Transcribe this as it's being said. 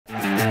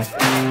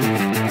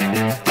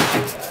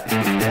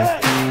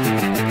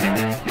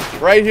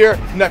Right here,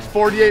 next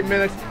 48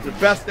 minutes, your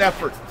best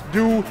effort.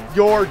 Do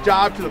your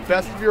job to the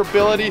best of your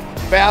ability.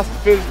 Fast,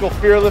 physical,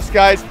 fearless,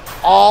 guys.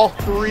 All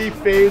three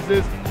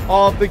phases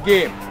of the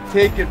game.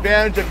 Take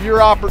advantage of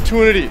your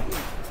opportunity.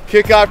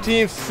 Kickoff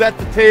teams set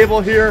the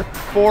table here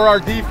for our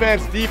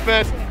defense.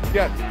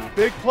 Again,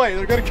 big play,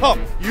 they're gonna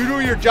come. You do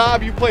your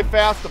job, you play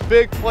fast, the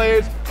big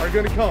plays are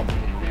gonna come.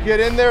 You get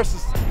in there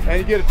and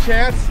you get a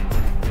chance,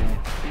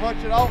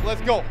 punch it out,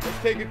 let's go.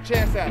 Let's take a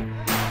chance at it.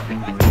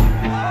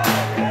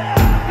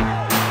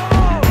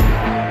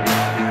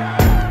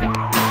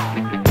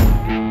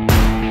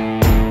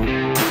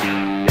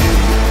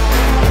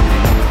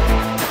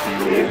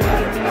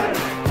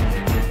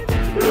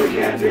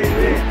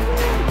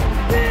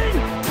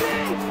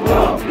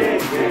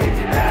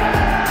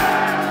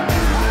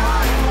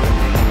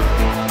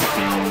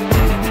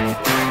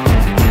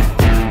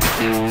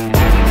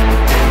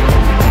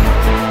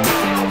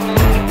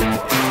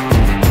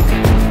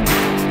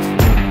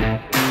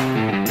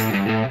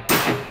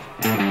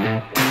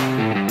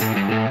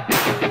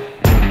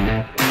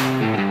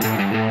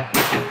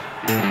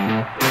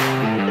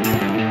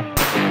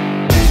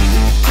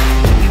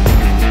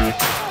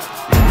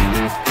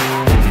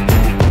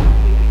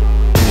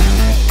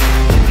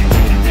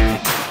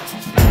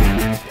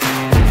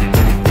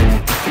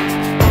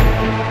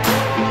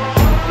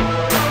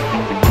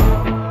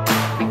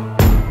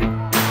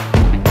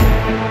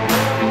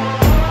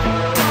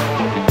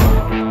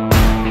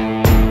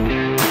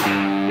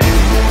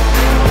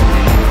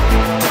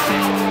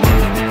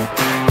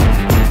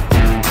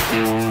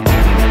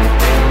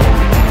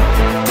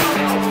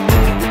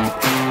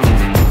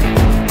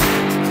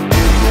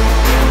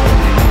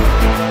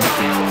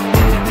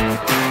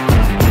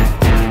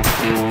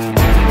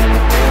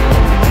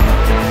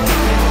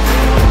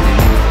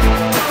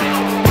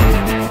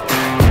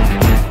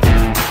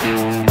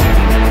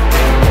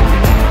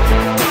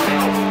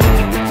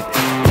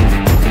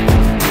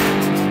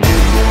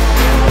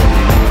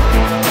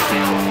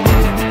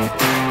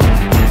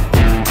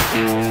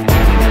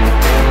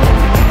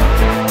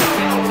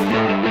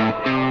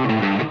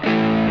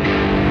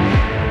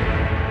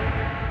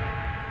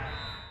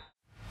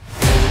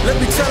 Let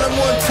me tell them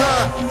one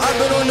time, I've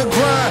been on the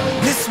grind,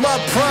 this my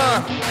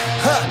prime.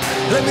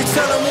 Let me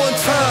tell them one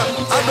time,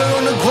 I've been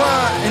on the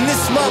grind, and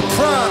this my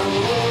prime.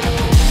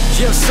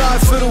 Yeah, I'm sorry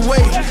for the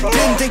wait,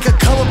 didn't think I'd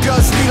come up, y'all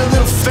just need a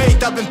little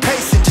faith. I've been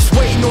patient, just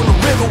waiting on the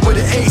river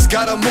with an ace.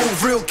 Gotta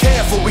move real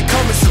careful, we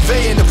coming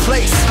surveying the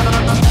place.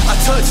 I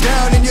touch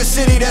down in your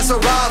city, that's a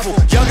rival.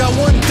 Y'all got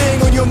one thing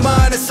on your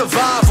mind, it's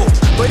survival.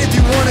 But if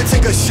you wanna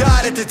take a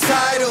shot at the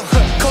title,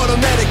 call the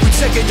medic, we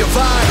checking your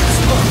vitals.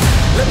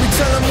 Let me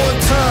tell them one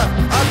time,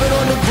 I've been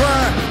on the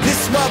grind,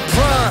 this my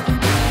prime.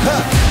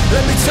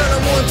 Let me tell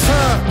them one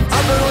time,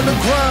 I've been on the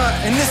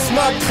grind, and this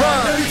my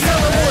prime. Let me tell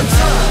them one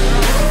time,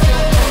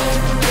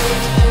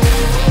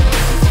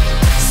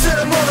 said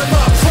I'm all in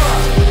my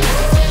prime.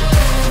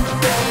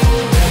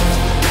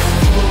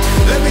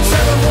 Let me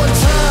tell them one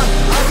time,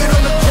 I've been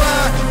on the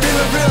grind,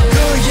 feeling real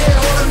good,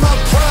 yeah, all in my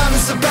prime.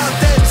 It's about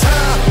that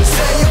time,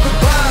 say your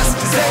goodbyes,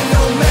 cause ain't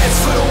no match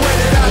for the way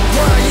that I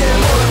grind, yeah,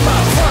 I'm all in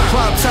my prime.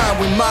 Prime time,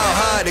 we mile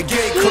high, the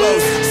gate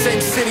closed. Same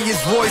city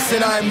as voice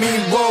and I mean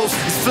woes.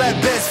 It's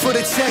flatbeds for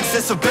the checks,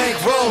 that's a bank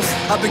rolls.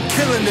 I've been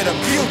killing it, I'm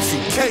guilty,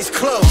 case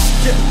closed.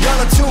 Yeah, y'all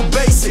are too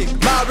basic,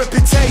 my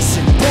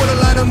reputation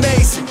borderline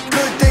amazing.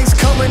 Good things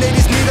coming, they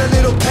just need a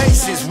little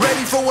patience.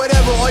 Ready for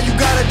whatever, all you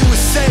gotta do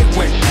is say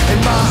when. In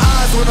my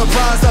eyes, when I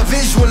rise, I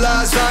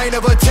visualize. I ain't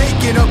ever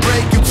taking a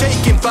break, you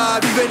taking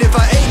five. Even if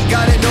I ain't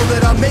got it, know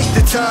that I'll make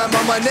the time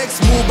on my next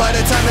move by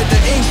the time that the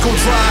ink will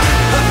dry.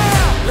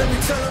 Let me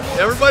tell them.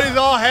 Everybody's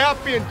all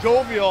happy and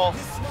jovial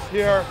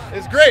here.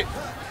 It's great.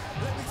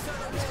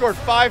 We scored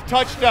 5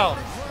 touchdowns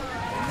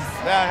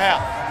that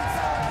half.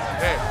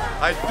 Hey,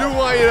 I do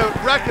want you to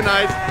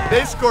recognize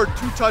they scored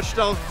 2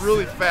 touchdowns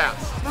really fast.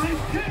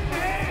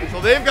 So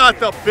they've got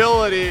the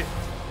ability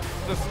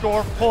to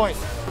score points.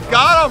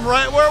 Got them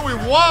right where we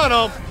want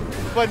them,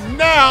 but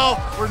now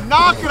we're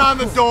knocking on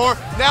the door.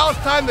 Now it's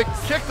time to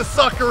kick the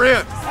sucker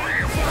in.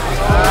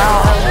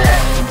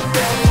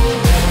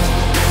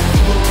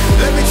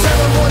 Let me tell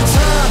them one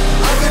time,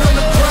 I've been on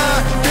the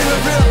grind,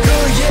 feeling real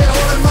good, yeah,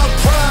 all in my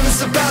prime.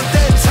 It's about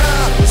that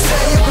time,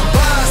 say your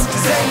goodbyes,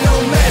 cause ain't no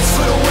match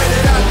for the way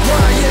that I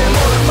grind, yeah, I'm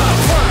all in my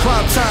prime.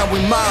 Prime time, we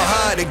mile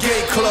high, the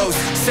gate closed.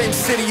 Same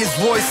city as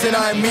voice and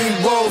I mean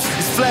woes.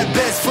 It's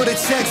flatbeds for the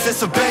checks,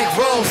 that's a bank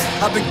rolls.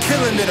 I've been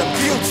killing it, I'm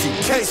guilty,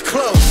 case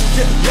closed.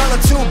 Yeah, y'all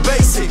are too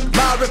basic,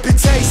 my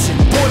reputation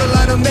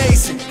borderline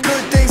amazing.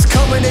 Good things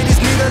coming, they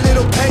just need a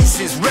little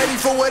patience. Ready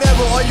for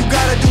whatever, all you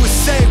gotta do is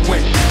say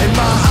when. In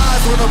my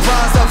eyes, when I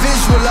rise, I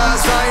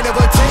visualize. I ain't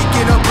ever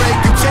taking a break,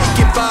 you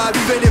taking 5.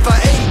 Even if I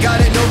ain't got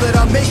it, know that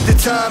I'll make the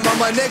time on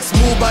my next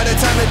move by the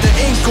time that the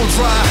ink will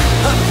dry.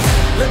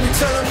 Let me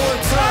tell them one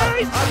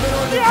time, I've been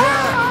on the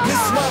grind, this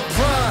is my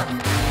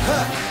prime.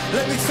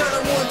 Let me tell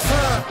them one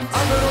time,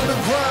 I've been on the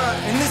grind,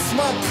 and this is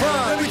my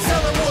prime. Let me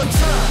tell them one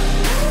time,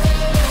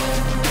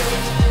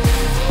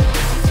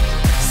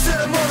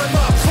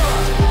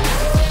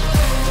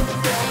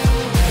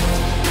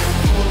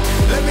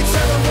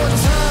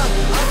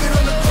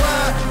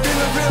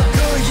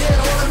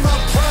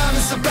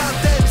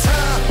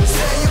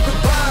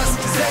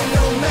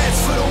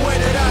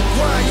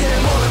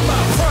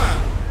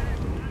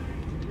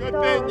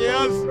 thing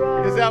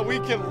is that we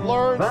can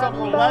learn some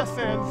of the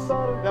lessons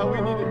that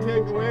we need to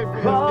take away from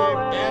this game,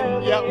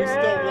 and yet we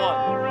still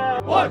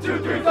won. 1, 2,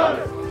 3,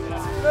 thunder!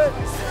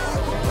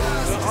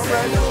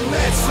 No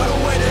match for the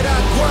way that I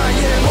grind,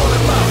 yeah.